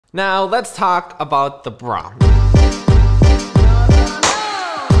Now let's talk about the bra.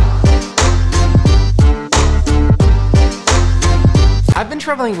 I've been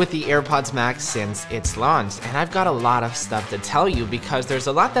traveling with the AirPods Max since its launch, and I've got a lot of stuff to tell you because there's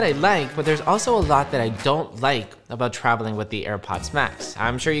a lot that I like, but there's also a lot that I don't like about traveling with the AirPods Max.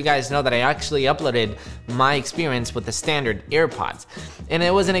 I'm sure you guys know that I actually uploaded my experience with the standard AirPods, and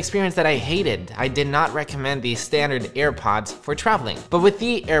it was an experience that I hated. I did not recommend the standard AirPods for traveling. But with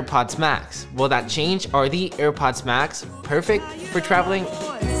the AirPods Max, will that change? Are the AirPods Max perfect for traveling?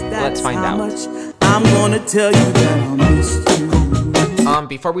 Let's find out. I'm gonna tell you that I missed you.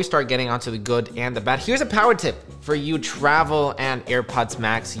 Before we start getting onto the good and the bad, here's a power tip for you travel and AirPods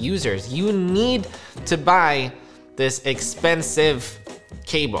Max users. You need to buy this expensive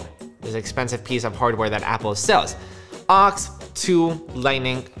cable, this expensive piece of hardware that Apple sells. Aux to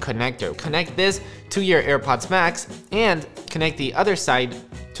Lightning connector. Connect this to your AirPods Max and connect the other side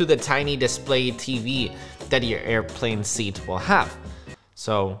to the tiny display TV that your airplane seat will have.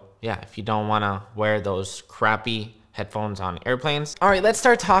 So yeah, if you don't wanna wear those crappy headphones on airplanes. All right, let's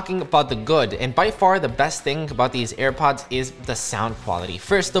start talking about the good. And by far the best thing about these AirPods is the sound quality.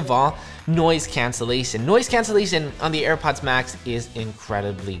 First of all, noise cancellation. Noise cancellation on the AirPods Max is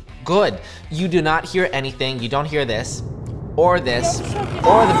incredibly good. You do not hear anything. You don't hear this, or the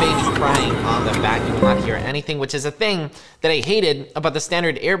baby crying on the back. You do not hear anything, which is a thing that I hated about the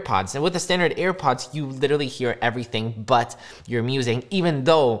standard AirPods. And with the standard AirPods, you literally hear everything but your music, even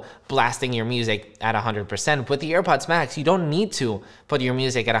though blasting your music at 100%. With the AirPods Max, you don't need to put your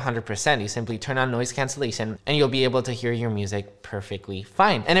music at 100%. You simply turn on noise cancellation and you'll be able to hear your music perfectly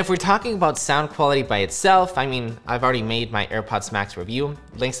fine. And if we're talking about sound quality by itself, I mean, I've already made my AirPods Max review.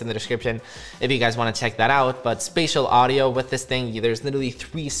 Links in the description if you guys want to check that out. But spatial audio with this thing, there's literally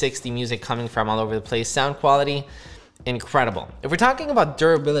 360 music coming from all over the place. Sound quality, incredible. If we're talking about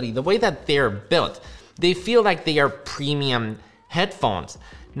durability, the way that they're built, they feel like they are premium headphones.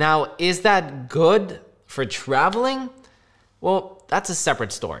 Now, is that good for traveling? Well, that's a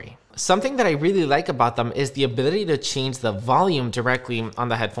separate story. Something that I really like about them is the ability to change the volume directly on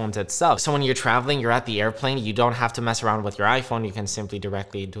the headphones itself. So when you're traveling, you're at the airplane, you don't have to mess around with your iPhone. You can simply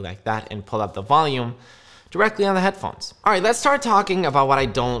directly do like that and pull up the volume directly on the headphones. All right, let's start talking about what I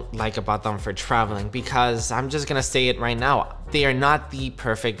don't like about them for traveling, because I'm just gonna say it right now. They are not the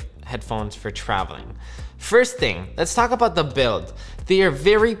perfect headphones for traveling. First thing, let's talk about the build. They are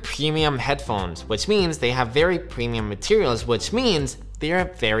very premium headphones, which means they have very premium materials, which means they are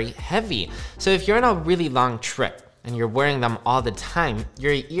very heavy. So if you're on a really long trip and you're wearing them all the time,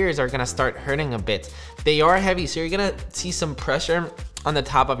 your ears are gonna start hurting a bit. They are heavy, so you're gonna see some pressure on the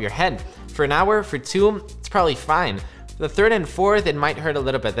top of your head. For an hour, for two, it's probably fine. For the third and fourth, it might hurt a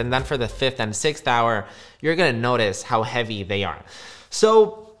little bit. And then for the fifth and sixth hour, you're gonna notice how heavy they are.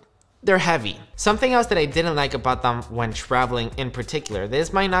 So they're heavy. Something else that I didn't like about them when traveling in particular,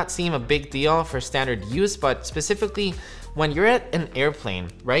 this might not seem a big deal for standard use, but specifically when you're at an airplane,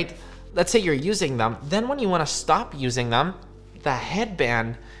 right? Let's say you're using them, then when you wanna stop using them, the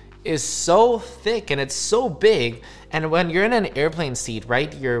headband is so thick and it's so big. And when you're in an airplane seat,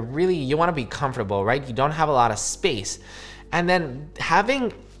 right, you wanna be comfortable, right? You don't have a lot of space. And then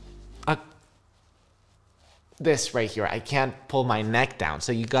having this right here, I can't pull my neck down.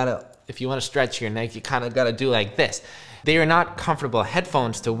 So you gotta, if you wanna stretch your neck, you kinda gotta do like this. They are not comfortable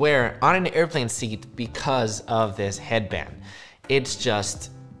headphones to wear on an airplane seat because of this headband. It's just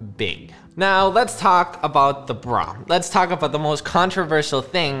big. Now let's talk about the bra. Let's talk about the most controversial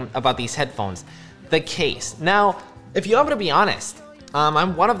thing about these headphones, the case. Now, if you want me to be honest,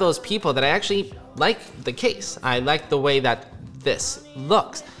 I'm one of those people that I actually like the case. I like the way that this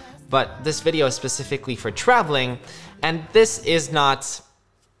looks, but this video is specifically for traveling, and this is not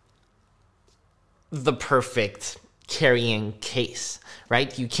the perfect carrying case,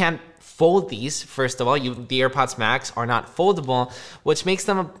 right? You can't fold these. First of all, the AirPods Max are not foldable, which makes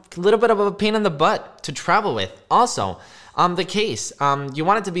them a little bit of a pain in the butt to travel with. Also, the case, you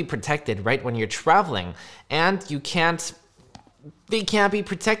want it to be protected, right, when you're traveling, and they can't be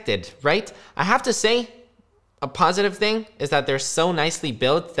protected, right? I have to say, a positive thing is that they're so nicely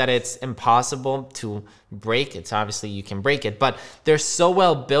built that it's impossible to break. It's obviously you can break it, but they're so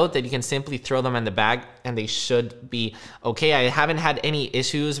well built that you can simply throw them in the bag and they should be okay. I haven't had any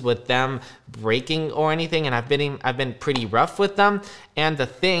issues with them breaking or anything, and I've been pretty rough with them. And the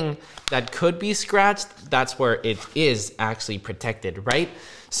thing that could be scratched, that's where it is actually protected, right?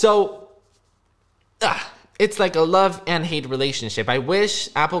 So, it's like a love and hate relationship. I wish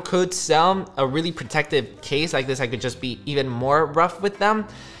Apple could sell a really protective case like this. I could just be even more rough with them.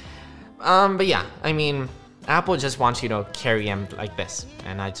 But yeah, I mean, Apple just wants you to carry them like this,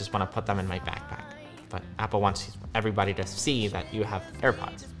 and I just want to put them in my backpack. But Apple wants everybody to see that you have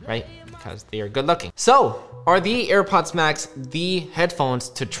AirPods, right? Because they are good looking. So, are the AirPods Max the headphones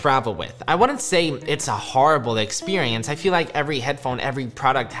to travel with? I wouldn't say it's a horrible experience. I feel like every headphone, every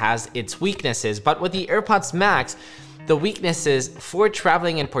product has its weaknesses, but with the AirPods Max, the weaknesses for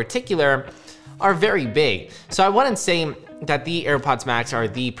traveling in particular are very big. So I wouldn't say that the AirPods Max are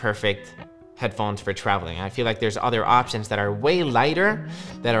the perfect headphones for traveling. I feel like there's other options that are way lighter,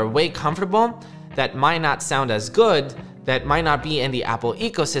 that are way comfortable, that might not sound as good, that might not be in the Apple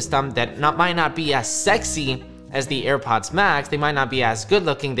ecosystem, that might not be as sexy as the AirPods Max. They might not be as good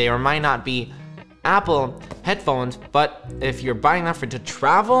looking, they might not be Apple headphones, but if you're buying them to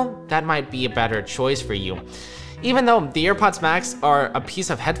travel, that might be a better choice for you. Even though the AirPods Max are a piece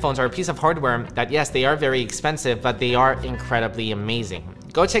of headphones or a piece of hardware that, yes, they are very expensive, but they are incredibly amazing.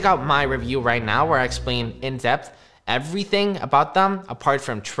 Go check out my review right now where I explain in depth everything about them apart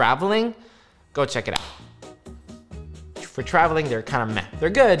from traveling. Go check it out. For traveling, they're kind of meh. They're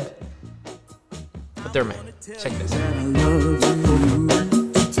good, but they're meh. Check this out.